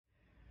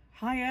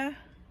Hiya,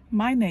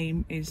 my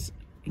name is,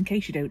 in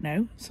case you don't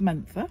know,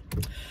 Samantha,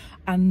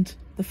 and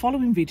the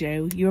following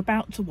video you're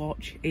about to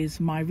watch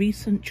is my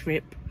recent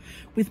trip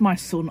with my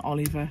son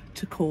Oliver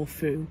to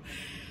Corfu.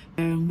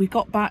 We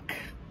got back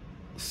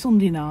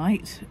Sunday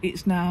night.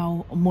 It's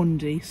now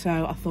Monday,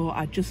 so I thought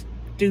I'd just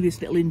do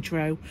this little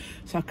intro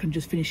so I can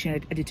just finish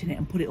editing it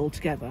and put it all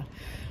together.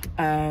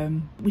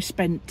 We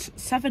spent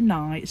 7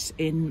 nights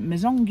in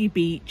Messonghi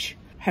Beach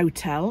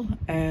Hotel,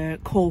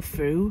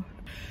 Corfu.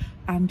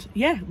 And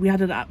yeah, we had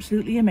an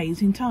absolutely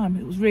amazing time.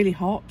 It was really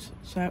hot,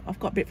 so I've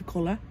got a bit of a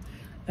colour.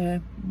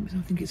 I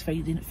think it's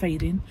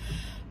fading.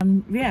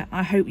 And yeah,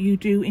 I hope you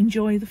do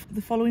enjoy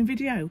the following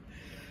video.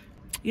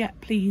 Yeah,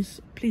 please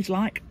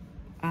like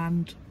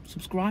and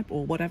subscribe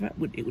or whatever.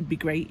 It would be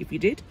great if you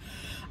did.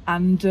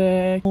 And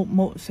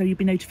more, so you'll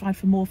be notified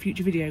for more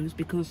future videos,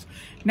 because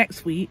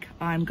next week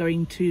I'm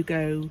going to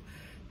go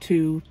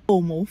to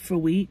Cornwall for a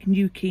week,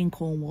 Newquay in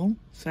Cornwall.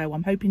 So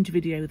I'm hoping to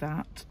video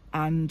that.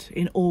 And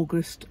in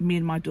August, me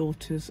and my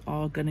daughters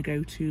are going to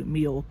go to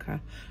Mallorca,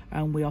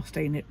 and we are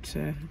staying at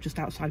just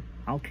outside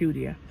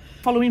Alcudia.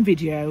 Following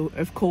video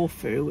of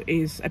Corfu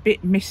is a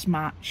bit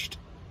mismatched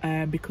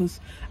because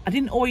I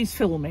didn't always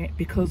film it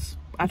because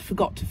I'd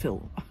forgot to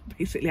film.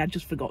 Basically, I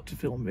just forgot to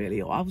film,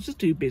 really, or I was just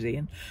too busy,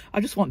 and I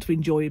just want to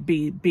enjoy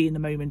be in the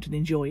moment and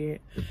enjoy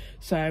it.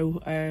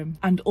 So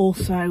and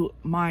also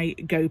my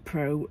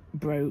GoPro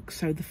broke,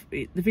 so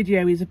the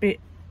video is a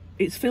bit.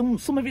 It's filmed,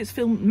 some of it's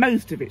filmed,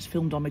 most of it's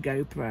filmed on my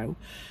GoPro.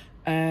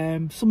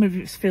 Some of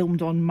it's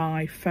filmed on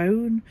my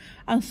phone,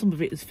 and some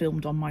of it is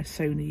filmed on my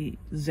Sony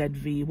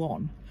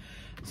ZV-1.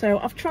 So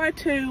I've tried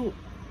to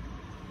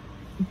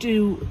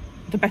do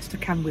the best I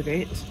can with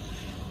it.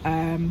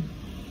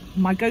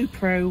 My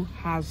GoPro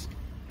has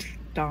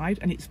died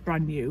and it's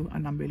brand new,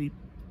 and I'm really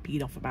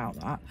peed off about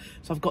that,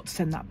 so I've got to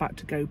send that back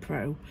to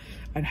GoPro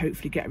and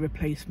hopefully get a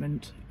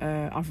replacement.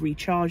 I've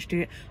recharged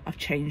it, I've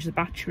changed the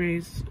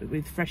batteries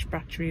with fresh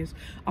batteries,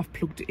 I've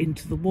plugged it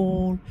into the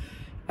wall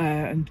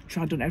and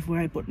tried done it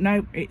everywhere, but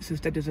no, it's as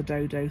dead as a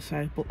dodo.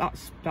 So but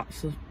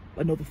that's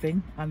another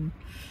thing. And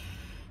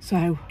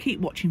so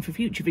keep watching for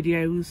future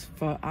videos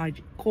for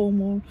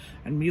Cornwall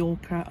and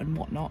Mallorca and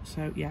whatnot.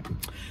 So yeah,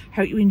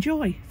 hope you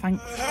enjoy.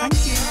 Thank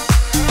you.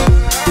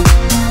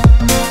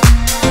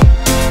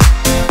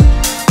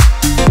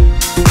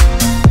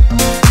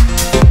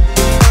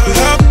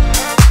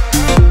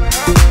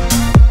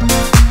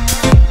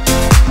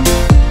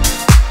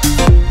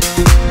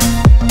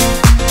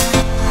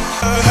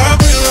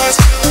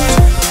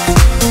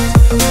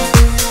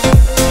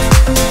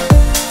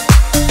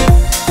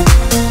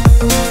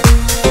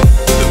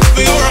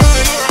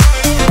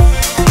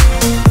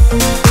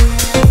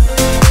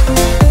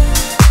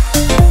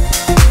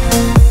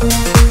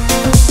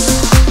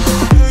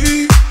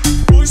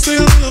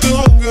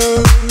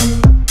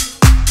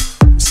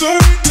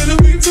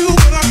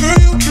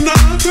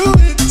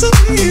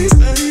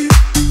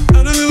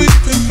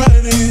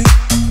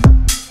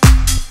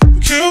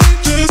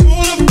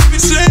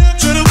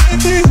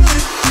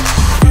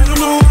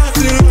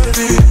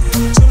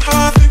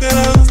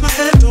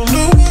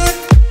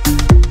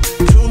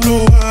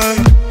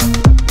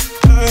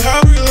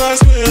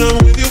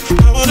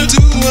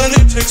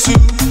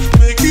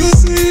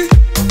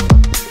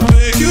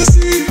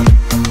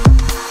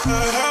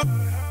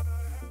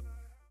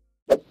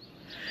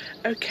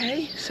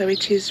 Okay, so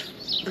it is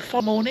the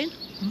following morning.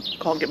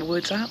 Can't get my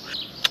words out.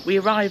 We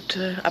arrived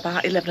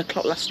about 11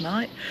 o'clock last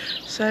night,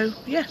 so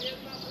yeah,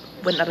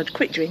 went and had a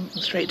quick drink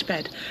and straight to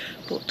bed.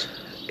 But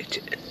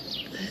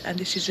and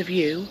this is a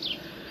view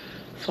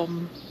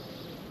from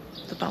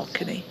the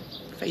balcony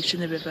facing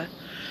the river.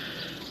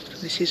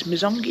 This is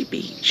Messonghi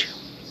Beach,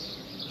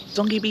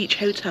 Messonghi Beach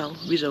Hotel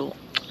Resort.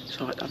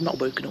 So I've not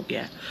woken up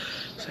yet,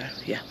 so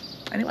yeah.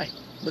 Anyway,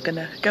 we're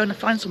gonna go and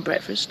find some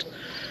breakfast.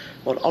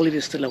 Well,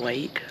 Oliver's still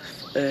awake,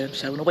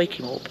 so when I wake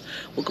him up,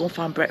 we'll go and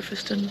find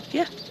breakfast, and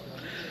yeah,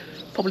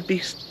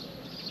 probably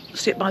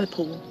sit by the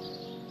pool.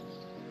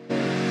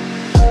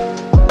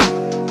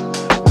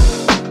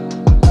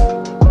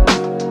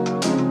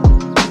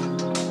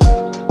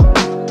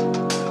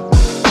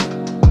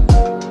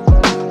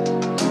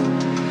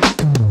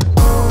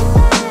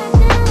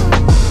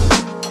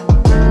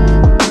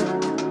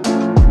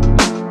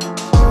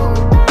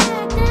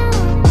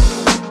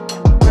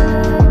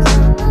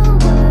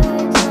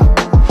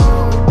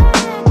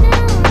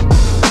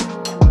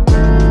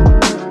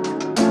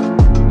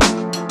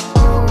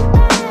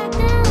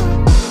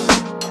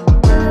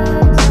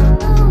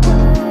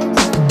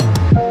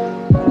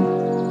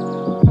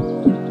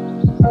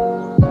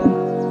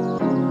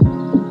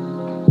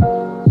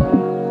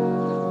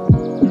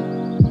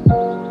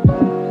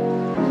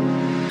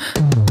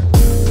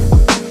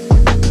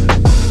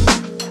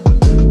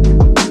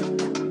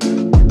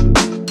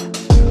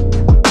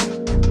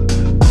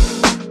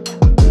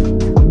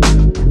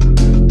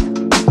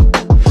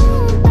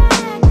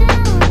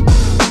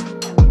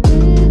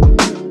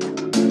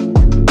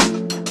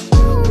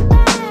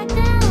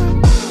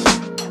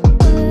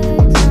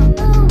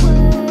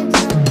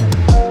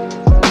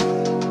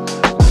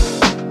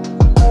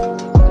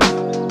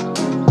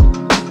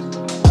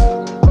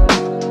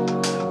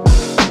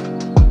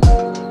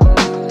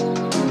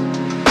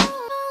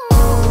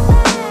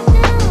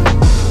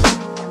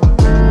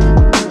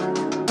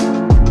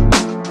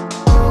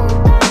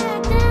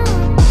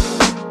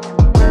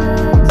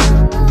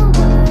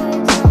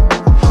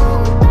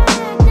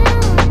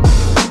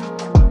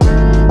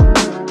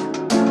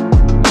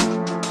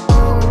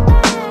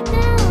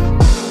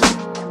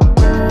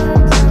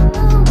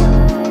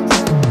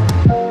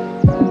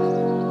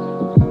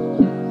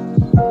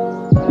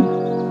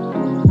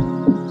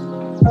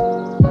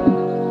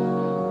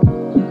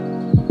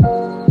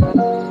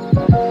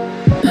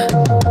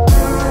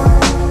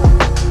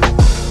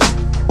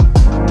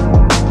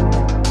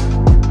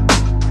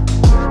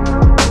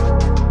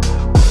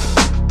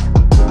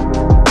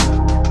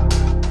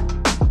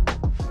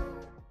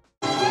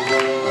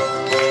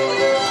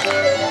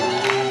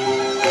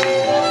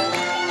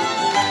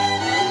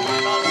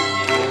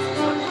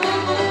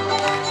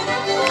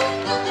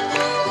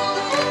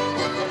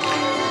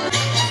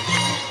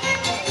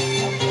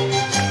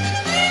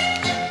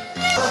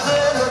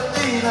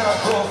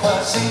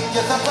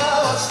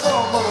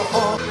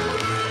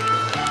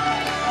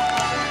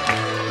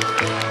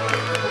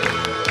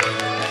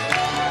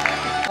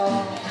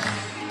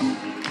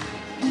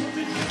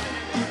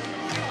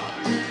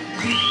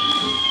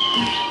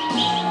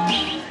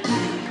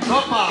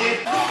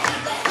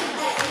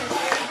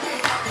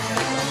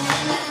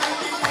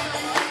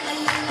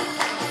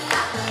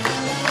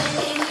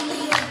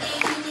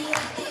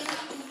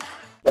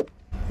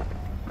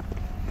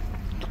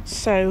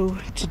 So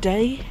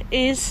today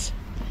is,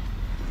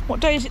 what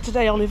day is it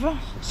today, Oliver?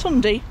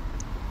 Sunday.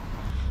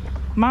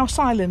 Mouse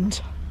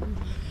Island.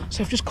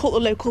 So I've just caught the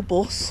local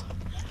bus.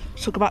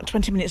 Took about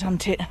 20 minutes,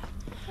 hasn't it,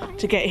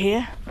 to get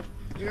here.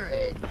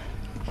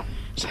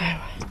 So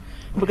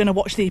we're going to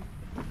watch the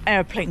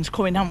airplanes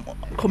coming,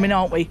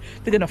 aren't we?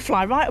 They're going to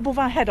fly right above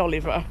our head,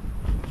 Oliver.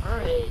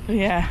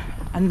 Yeah,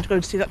 and go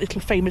to see that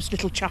little famous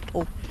little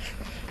chapel.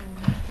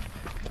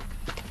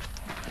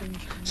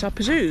 So I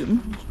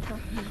presume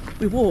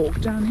we walk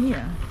down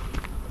here.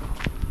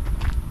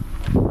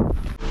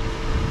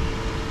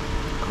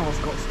 Car's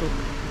got stuck.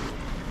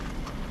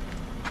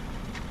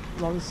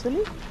 Rather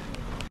silly.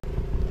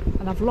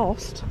 And I've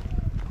lost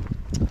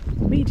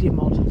media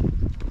mod.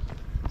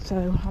 So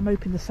I'm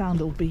hoping the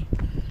sound will be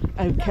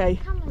okay.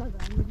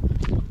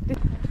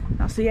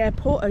 That's the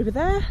airport over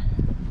there.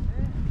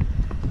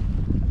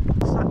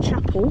 It's that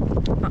chapel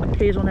that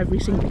appears on every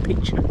single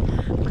picture,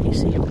 like you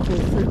see on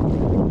Corfu.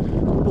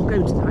 We'll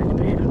go to that in a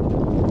bit.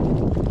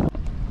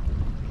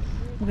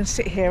 We're going to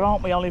sit here,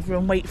 aren't we, Oliver,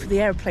 and wait for the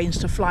airplanes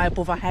to fly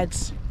above our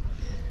heads.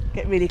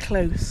 Get really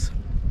close.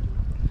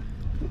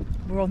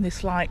 We're on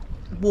this like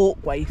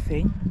walkway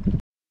thing.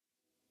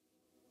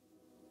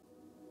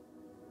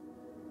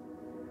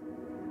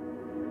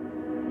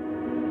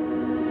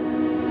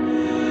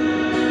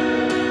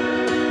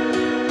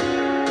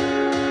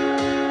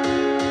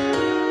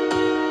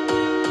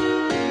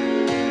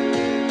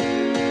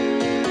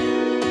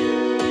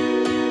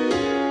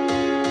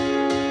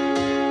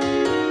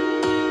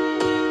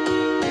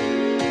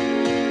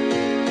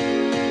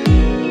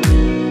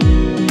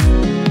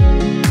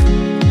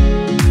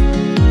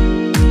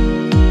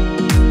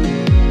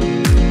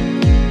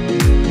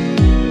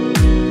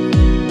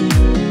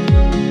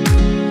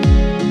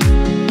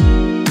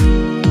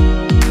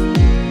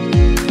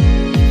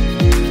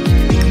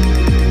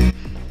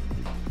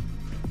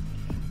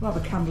 We'll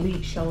have a candle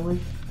each, shall we?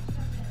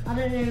 I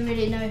don't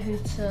really know who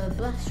to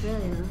bless,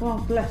 really. Though. Well,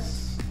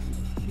 bless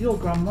your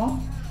grandma.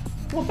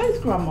 Well,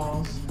 both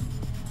grandmas.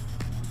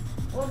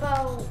 What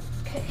about,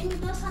 can you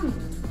bless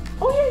animals?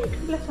 Oh yeah, you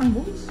can bless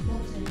animals.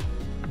 Monty.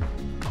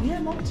 Yeah,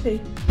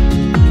 Monty.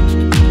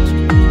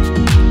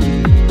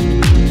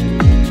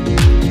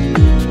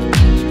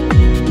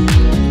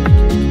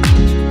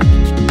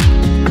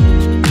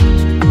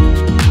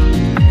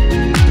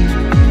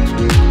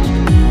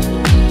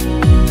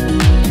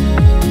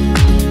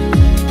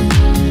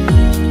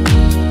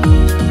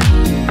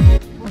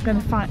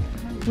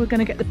 We're going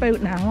to get the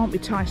boat now, aren't we,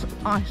 Mouse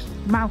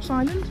Island? Mouse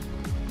Island.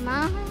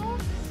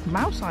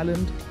 Mouse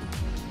Island.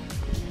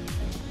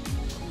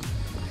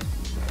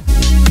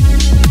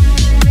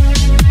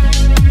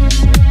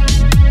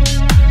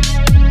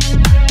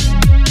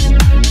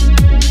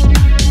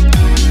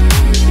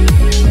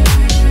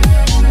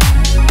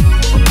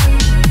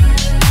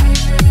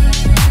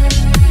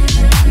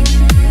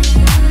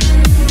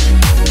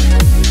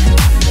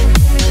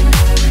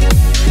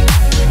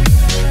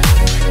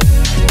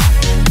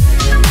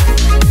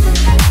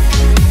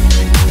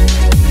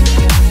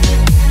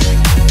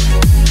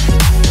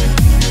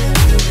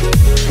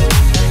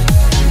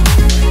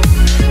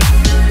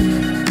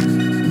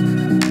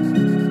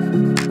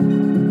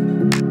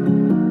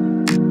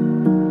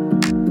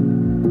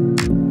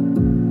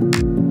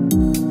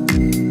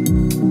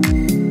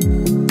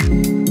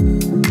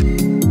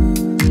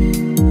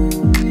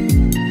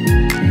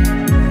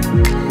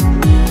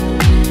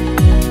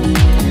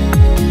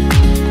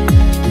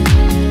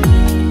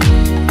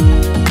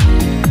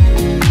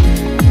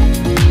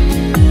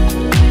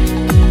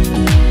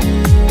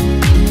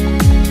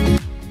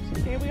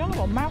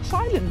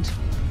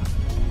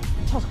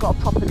 It has got a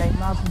proper name,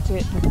 hasn't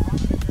it? I don't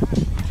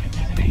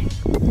know the name.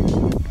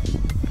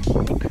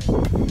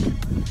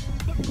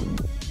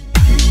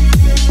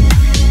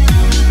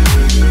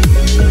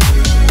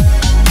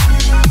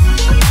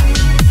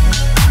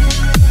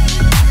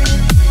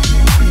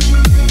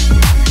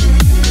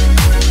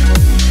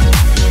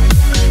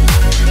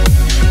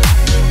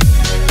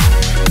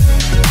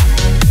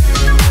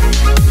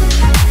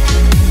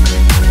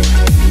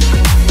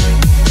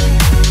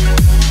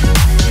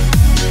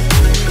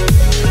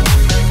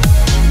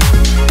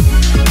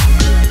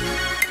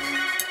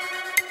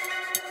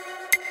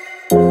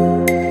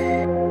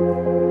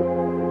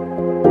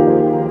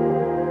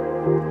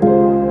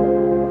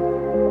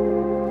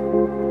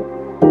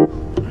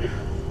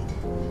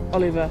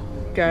 Oliver,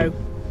 go.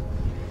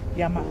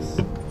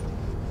 Yamas.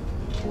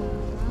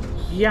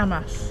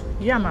 Yamas.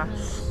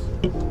 Yamas.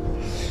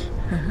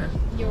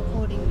 You're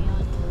recording me,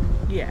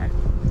 aren't you? Yeah.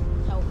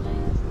 Help me.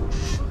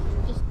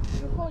 Just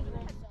recording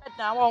me.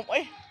 Now, aren't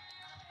we?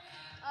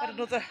 Had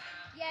another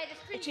Yeah, this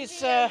cringe It is,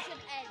 video should end.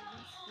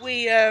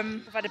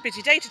 We've had a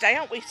busy day today,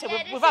 haven't we? So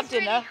Yeah, we've had this is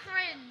dinner. really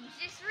cringe.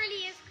 This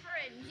really is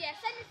cringe. Yeah,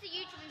 send us to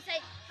YouTube and say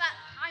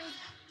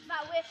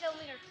that we're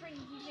filming a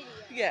cringy video.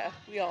 Yeah,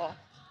 we are.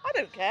 I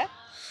don't care.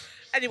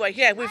 Anyway,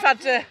 yeah, we've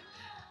had.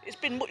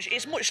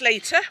 It's much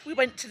later. We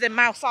went to the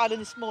Mouse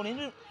Island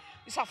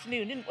this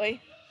afternoon, didn't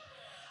we?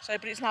 So,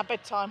 but it's now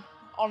bedtime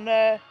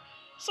on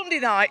Sunday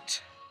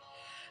night.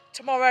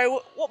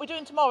 Tomorrow, what are we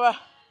doing tomorrow?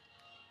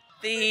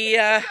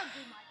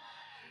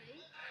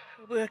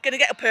 We're going to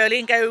get up early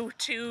and go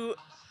to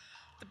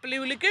the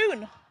Blue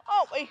Lagoon,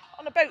 aren't we?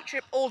 On a boat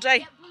trip all day.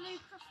 Yeah, blue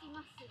crusty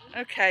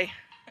mustard. Okay.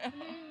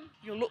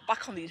 You'll look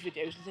back on these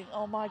videos and think,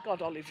 oh my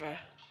God, Oliver,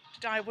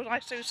 was I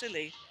so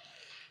silly?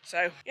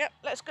 So, yep,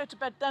 let's go to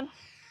bed then.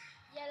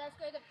 Yeah, let's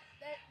go to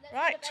bed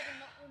and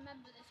not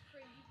remember this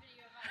cringy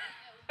video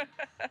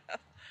about the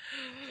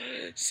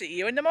film. See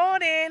you in the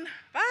morning.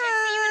 Bye. Yeah,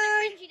 see you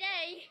on a cringy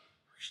day.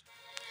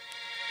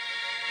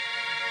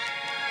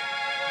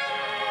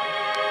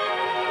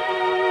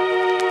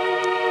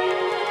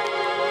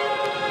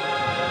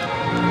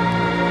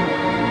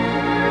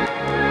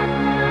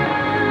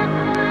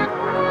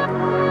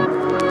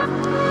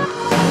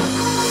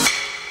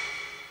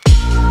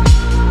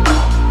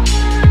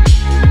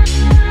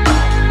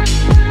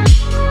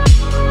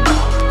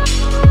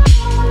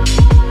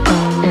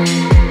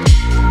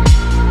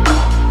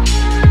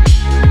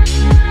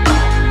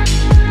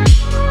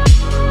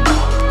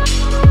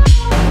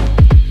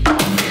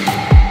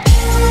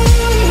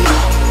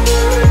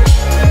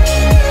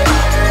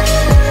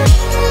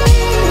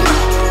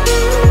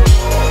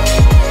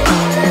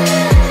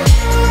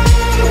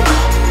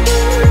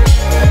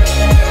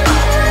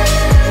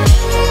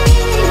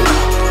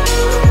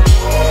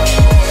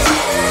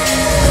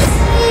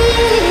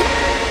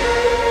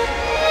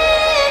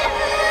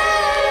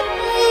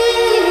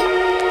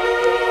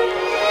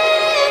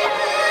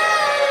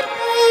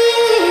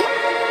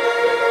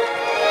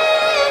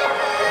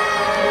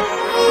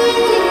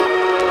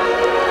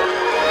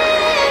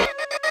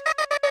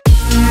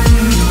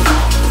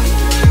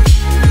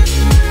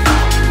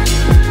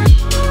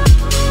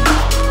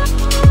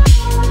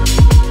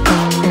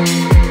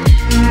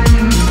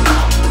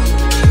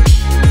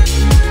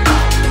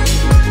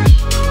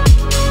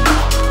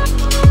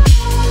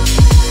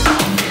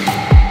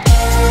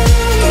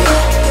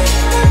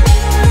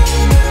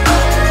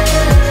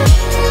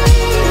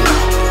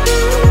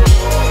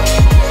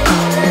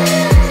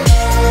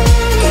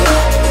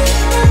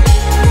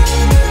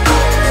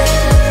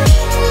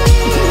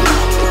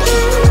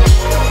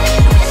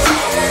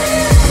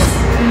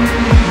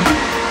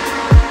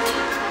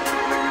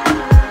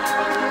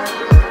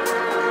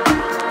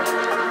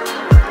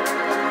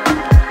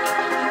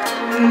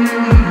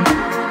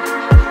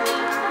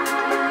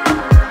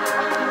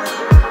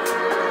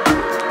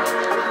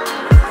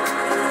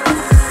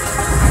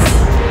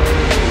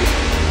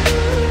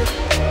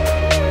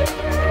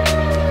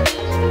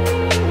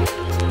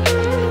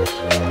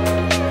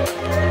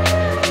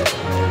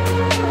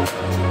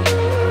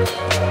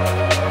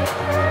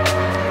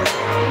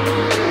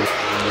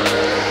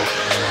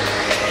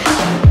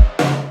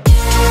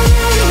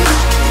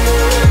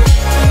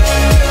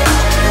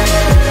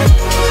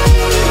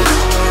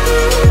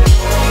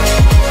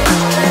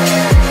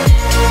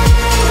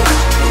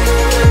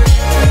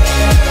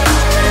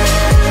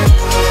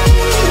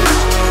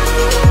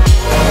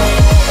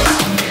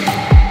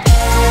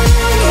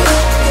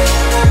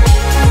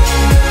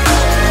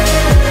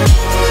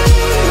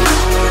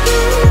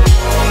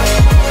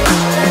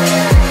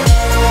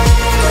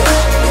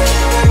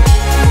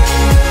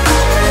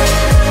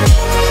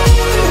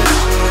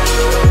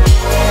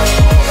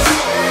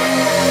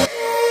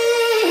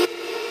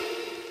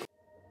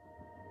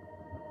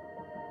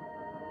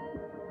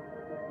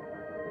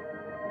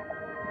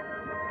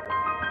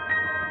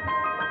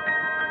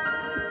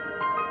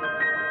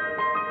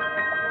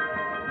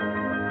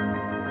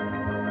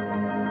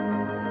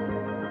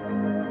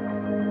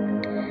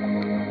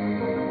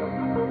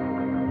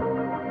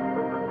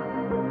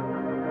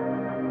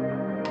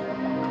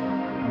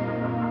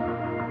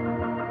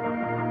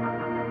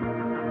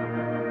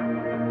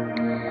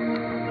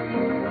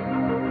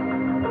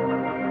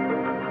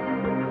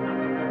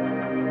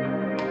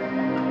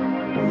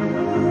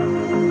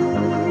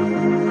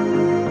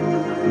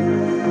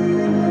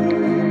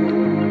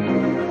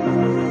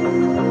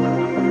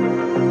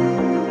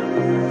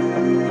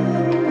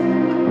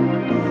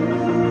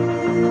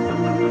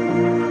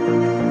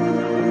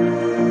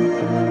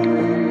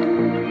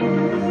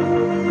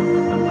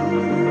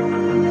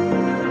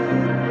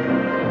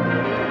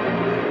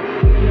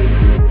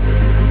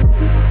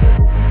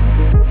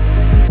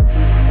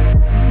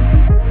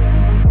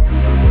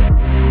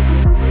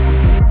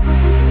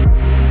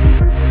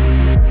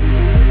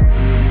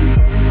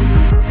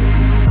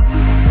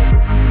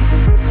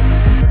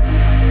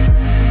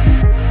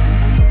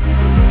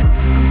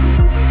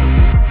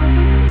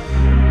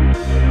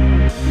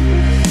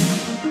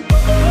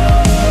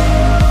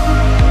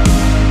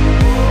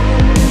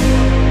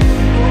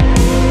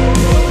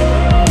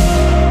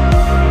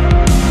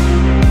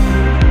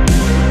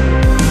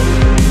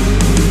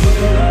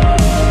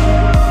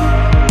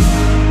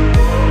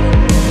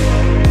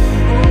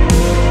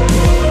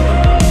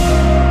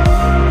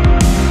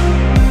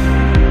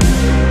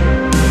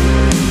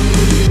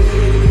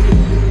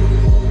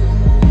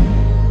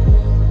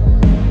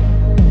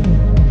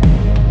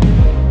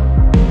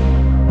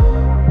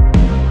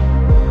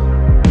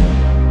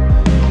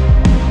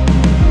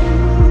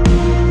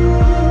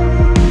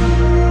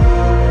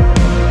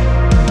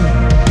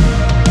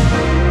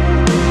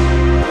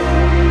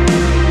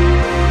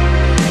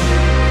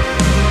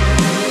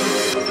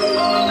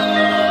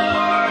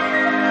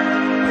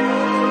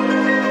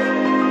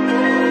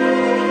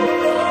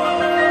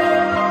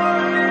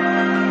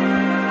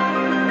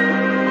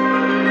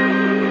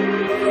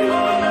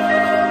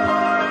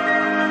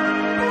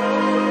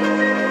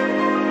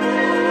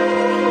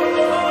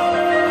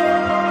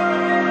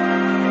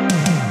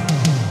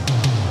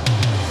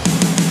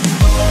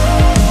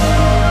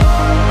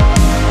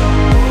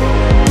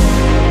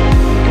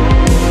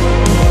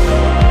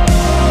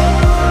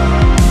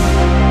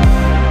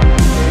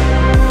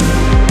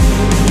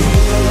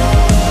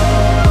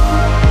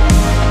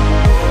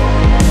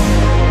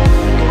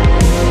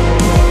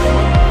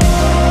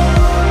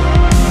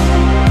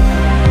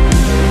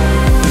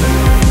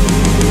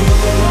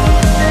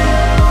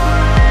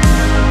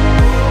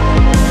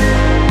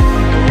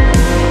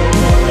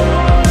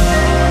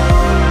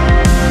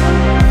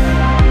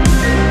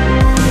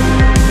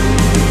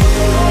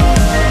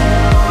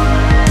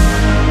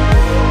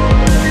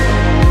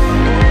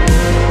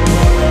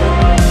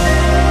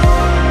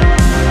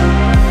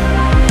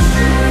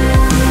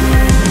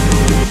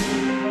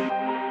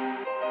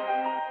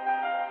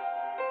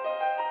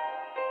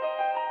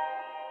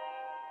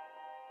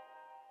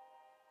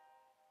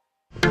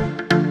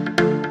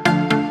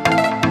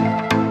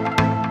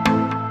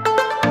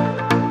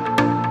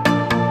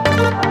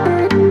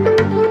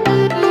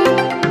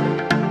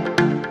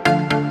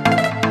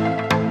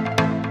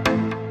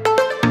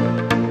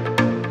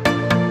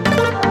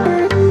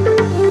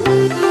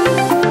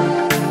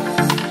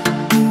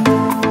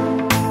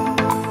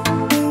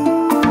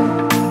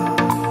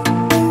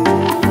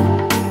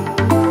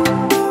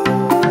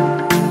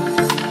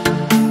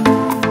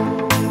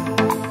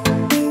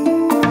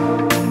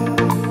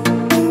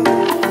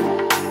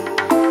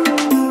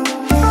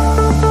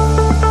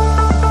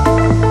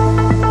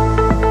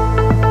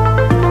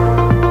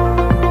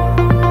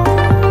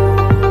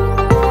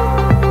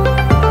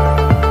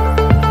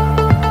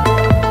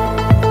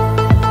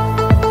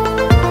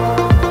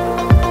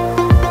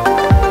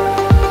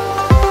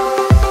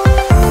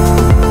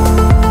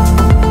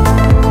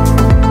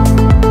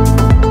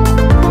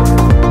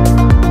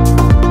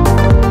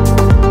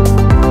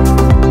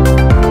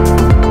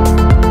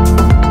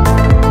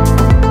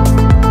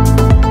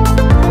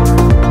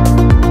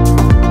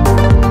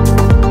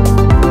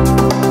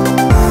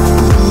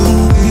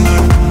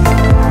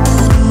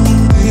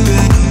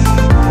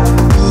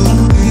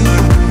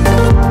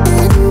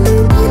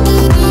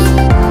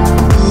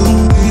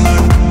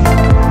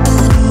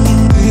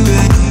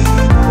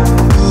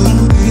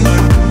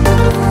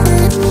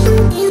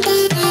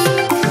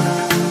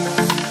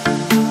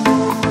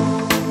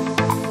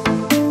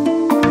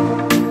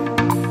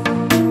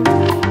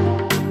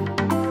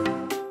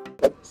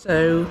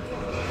 So,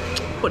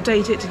 what day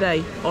is it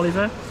today,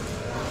 Oliver?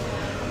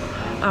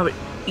 Oh,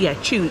 yeah,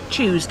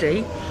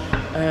 Tuesday.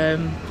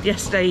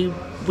 Yesterday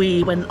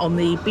we went on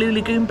the Blue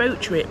Lagoon boat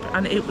trip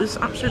and it was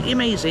absolutely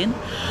amazing.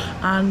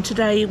 And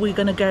today we're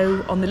going to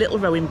go on the little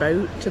rowing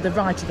boat to the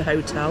right of the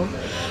hotel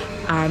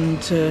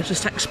and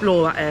just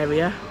explore that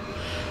area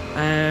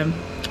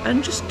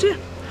and just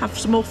have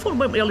some more fun,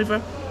 won't we,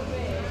 Oliver?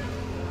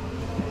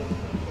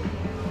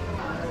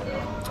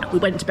 We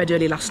went to bed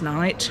early last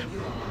night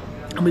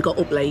and we got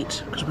up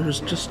late because we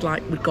was just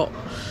like, we'd got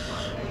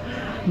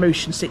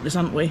motion sickness,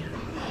 hadn't we?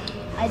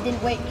 I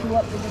didn't wake you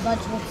up with the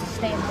vegetables to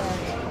stay in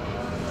bed.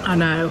 I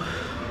know.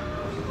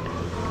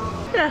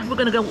 Yeah, we're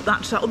going to go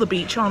up to that other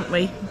beach, aren't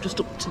we? Just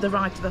up to the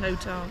right of the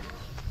hotel.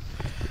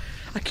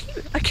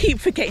 I keep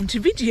forgetting to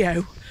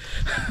video.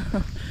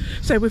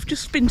 So we've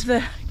just been to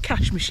the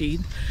cash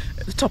machine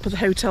at the top of the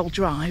hotel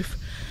drive,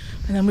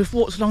 and then we've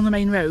walked along the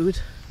main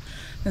road.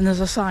 Then there's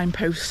a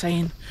signpost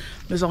saying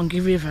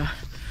Messonghi River,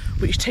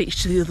 which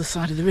takes to the other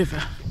side of the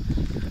river.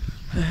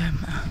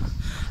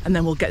 And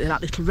then we'll get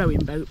that little rowing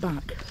boat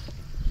back.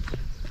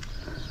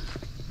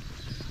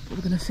 We're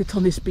going to sit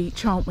on this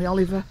beach, aren't we,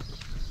 Oliver?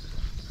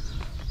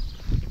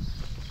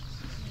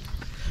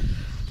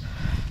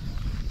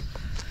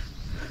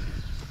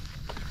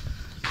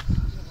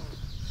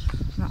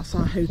 That's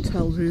our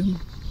hotel room.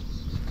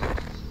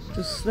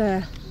 Just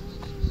there.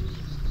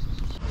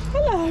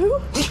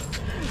 Hello!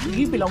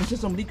 You belong to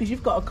somebody because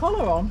you've got a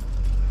collar on.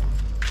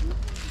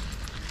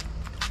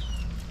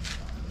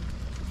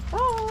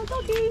 Oh,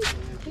 doggy!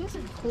 He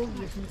doesn't call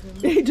you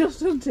something. He does,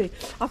 doesn't he?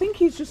 I think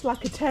he's just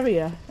like a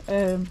terrier.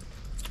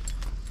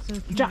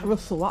 Jack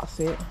Russell, that's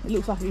it. It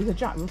looks like he's a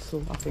Jack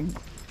Russell, I think.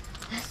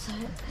 That's so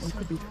Or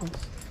could be cross.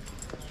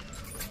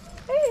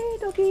 Hey,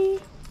 doggy!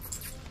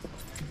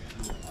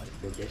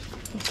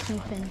 He's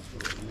sniffing.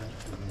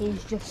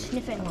 He's just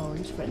sniffing. Oh,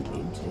 he's friendly,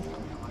 isn't he?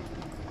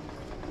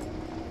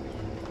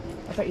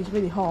 I bet he's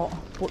really hot,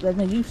 but then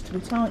they're used to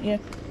it, aren't you?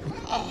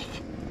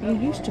 You're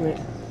used to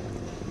it.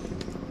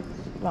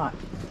 Right.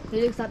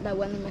 He looks like that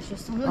when the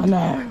meshes someone. I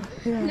know.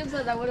 He looks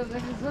like that when the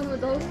meshes someone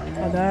does.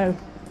 I know.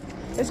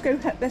 Let's go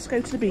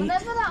to the beach.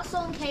 Whenever that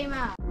song came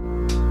out.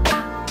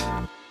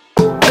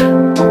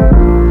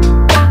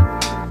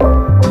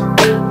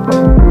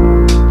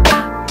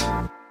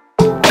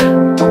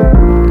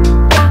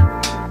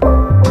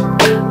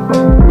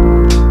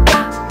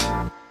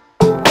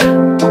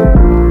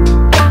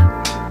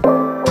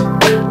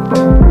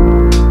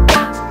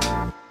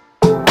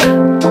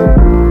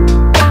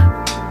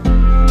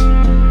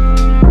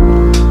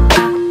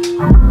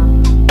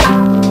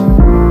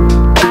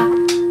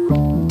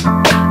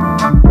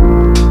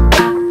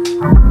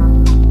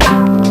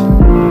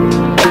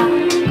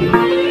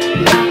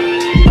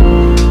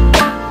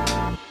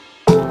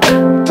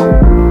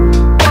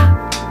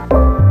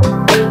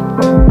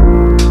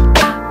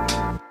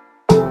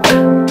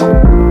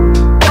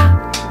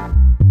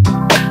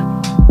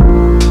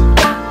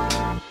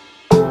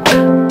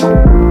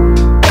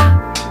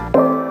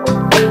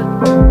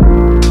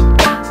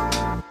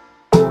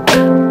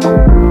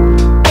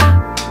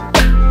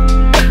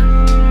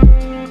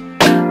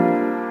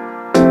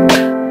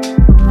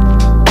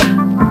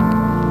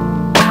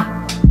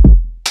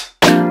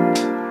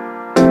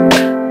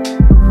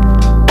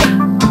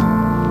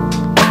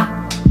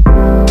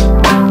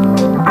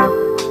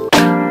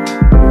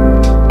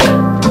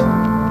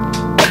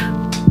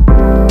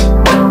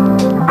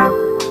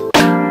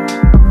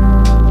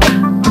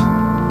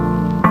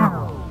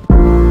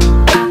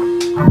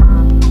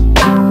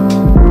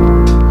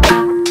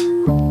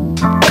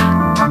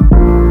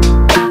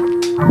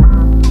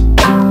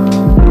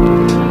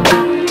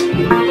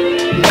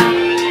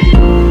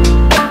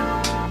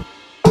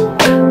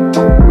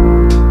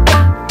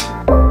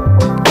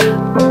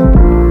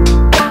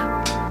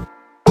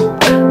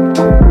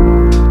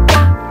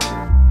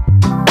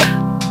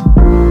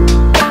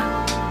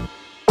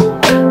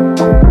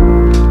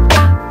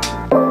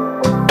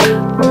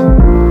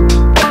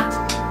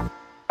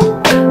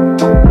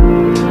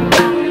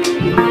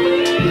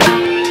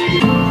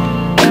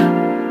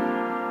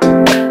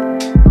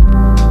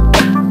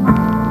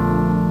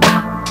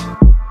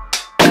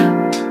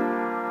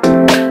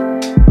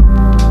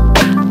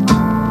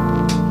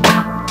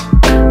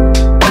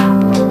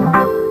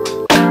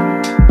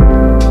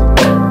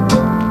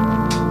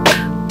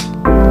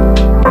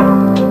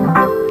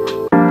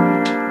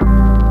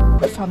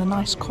 Found a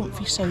nice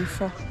comfy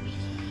sofa,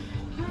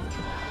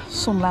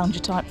 sun lounger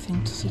type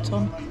thing to sit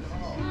on.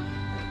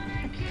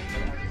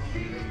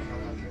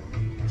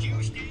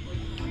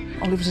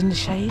 Oliver's in the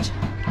shade,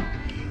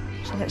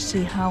 so let's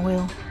see how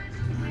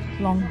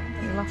long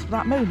he'll last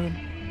without moaning.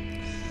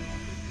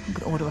 I'm going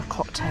to order a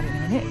cocktail in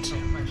a minute.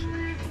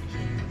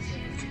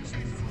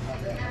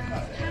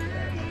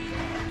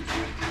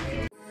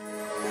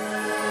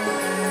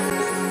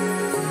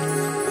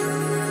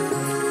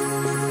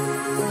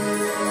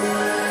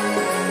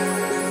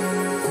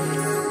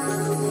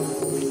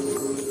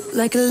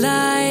 Like a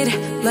light,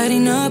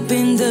 lighting up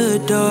in the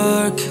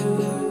dark.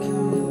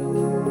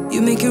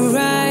 You make it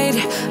right,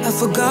 I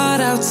forgot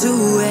how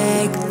to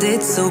act,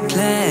 it's so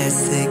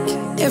classic.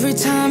 Every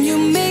time you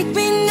make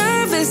me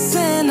nervous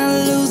and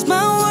I lose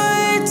my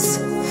words.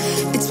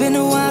 It's been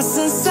a while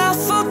since I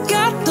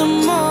forgot the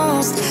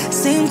most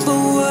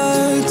simple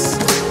words.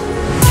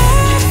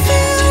 I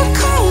feel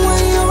calm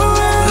when you're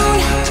around,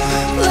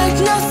 like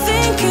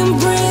nothing can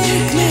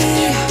break me.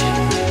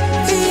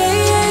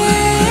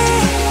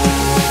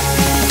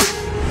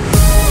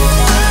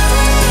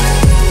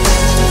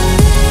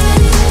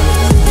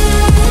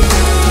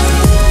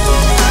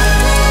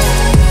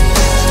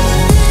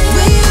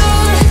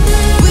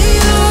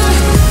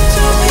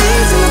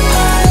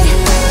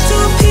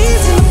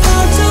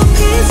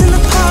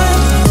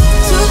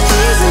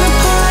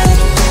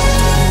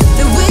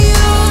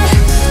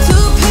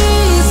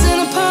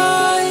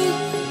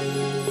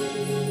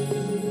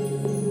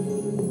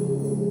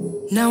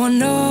 Now I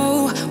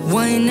know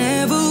why it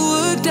never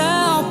worked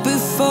out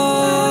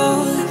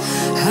before.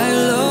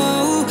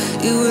 Hello,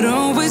 it would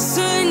always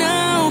turn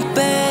out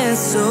bad,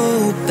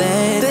 so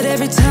bad. But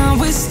every time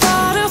we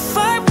start a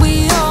fight,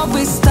 we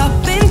always stop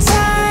in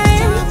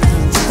time.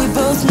 We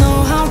both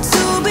know how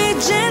to be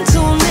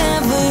gentle,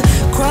 never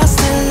cross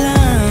the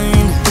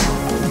line.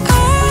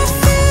 I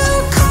feel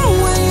calm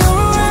when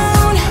you're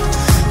around,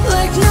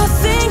 like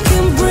nothing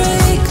can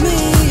break me.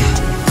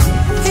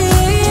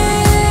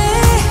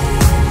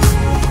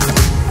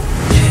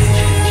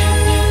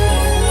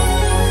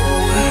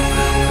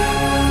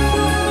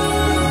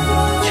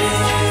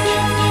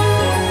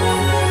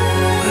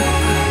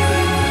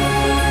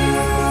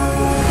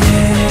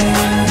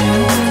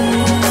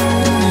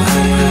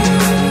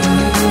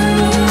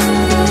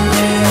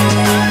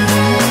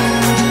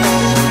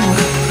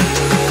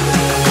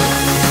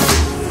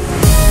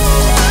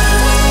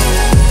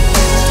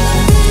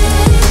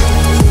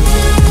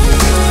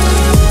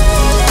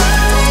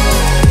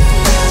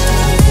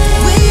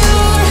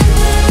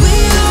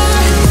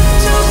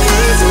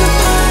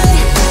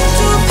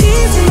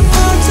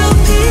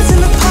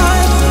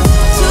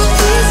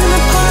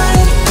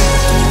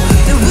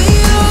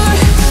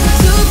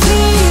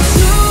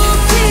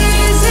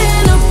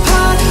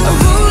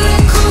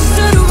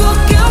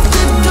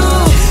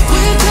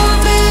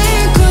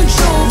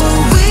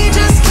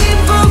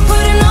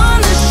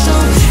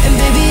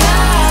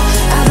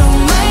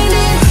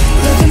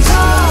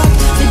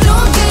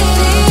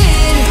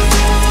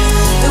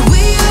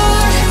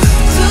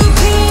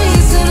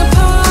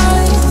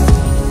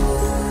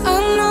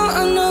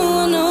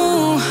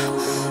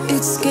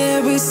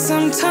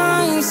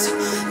 Sometimes,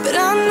 but I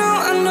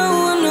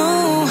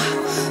know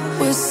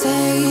we're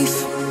safe.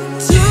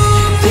 Two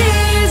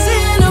peas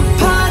in a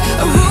pod,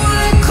 a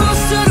roller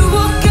coaster to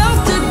walk out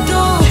the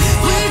door.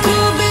 We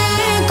could be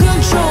in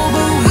control,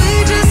 but we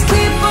just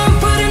keep on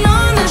putting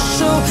on a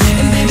show.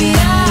 And baby,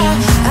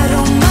 I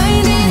don't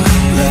mind it.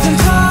 Let them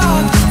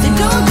talk, they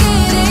don't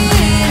get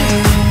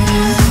it.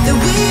 That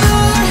we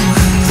are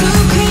two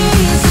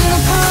peas in a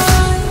pod.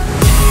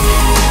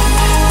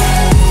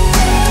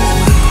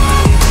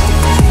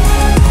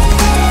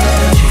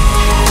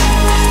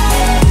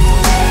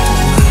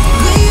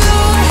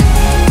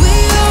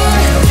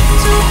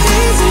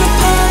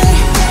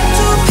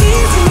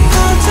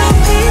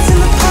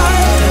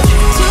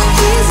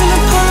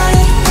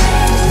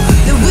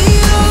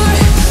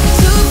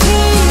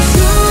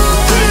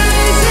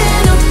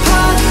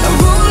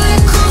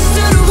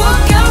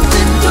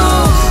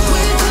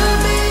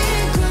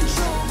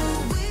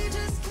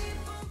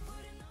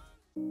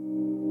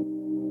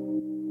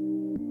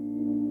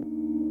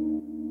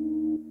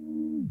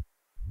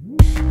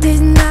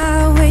 Didn't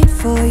I wait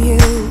for you?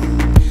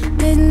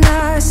 Didn't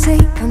I say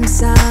I'm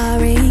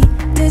sorry?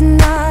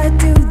 Didn't I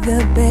do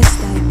the best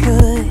I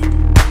could?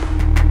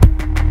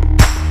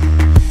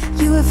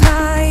 You have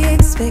high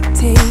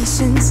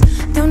expectations.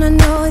 Don't I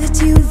know that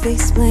you've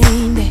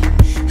explained it?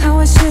 How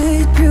I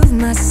should prove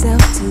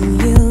myself to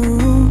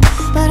you.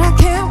 But I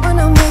can't when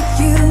I'm with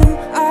you.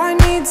 I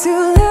need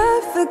to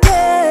laugh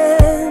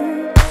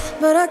again.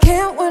 But I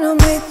can't when I'm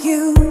with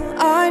you.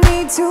 I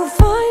need to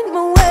find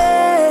my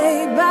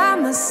way by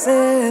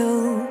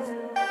myself.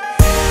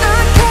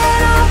 I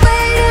cannot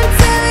wait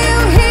until you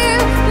hear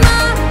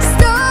my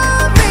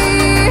story.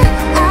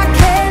 I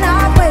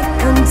cannot wait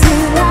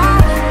until I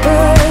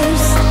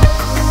burst.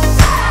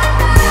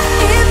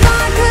 If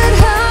I could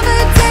have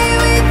a day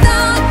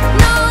without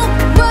no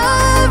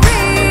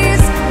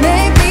worries,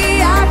 maybe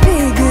I'd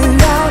figure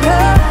out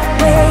a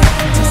way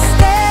to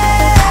stay.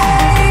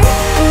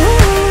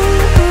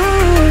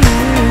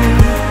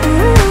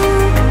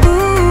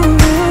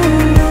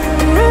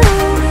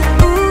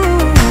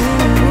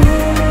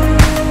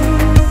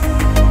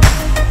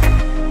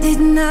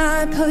 Didn't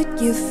I put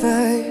you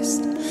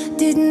first?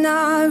 Didn't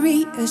I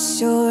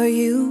reassure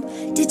you?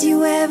 Did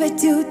you ever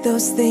do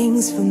those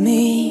things for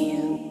me?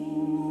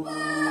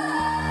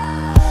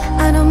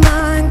 I don't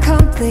mind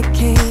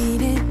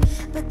complicated,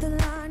 but the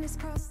line is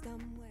crossed.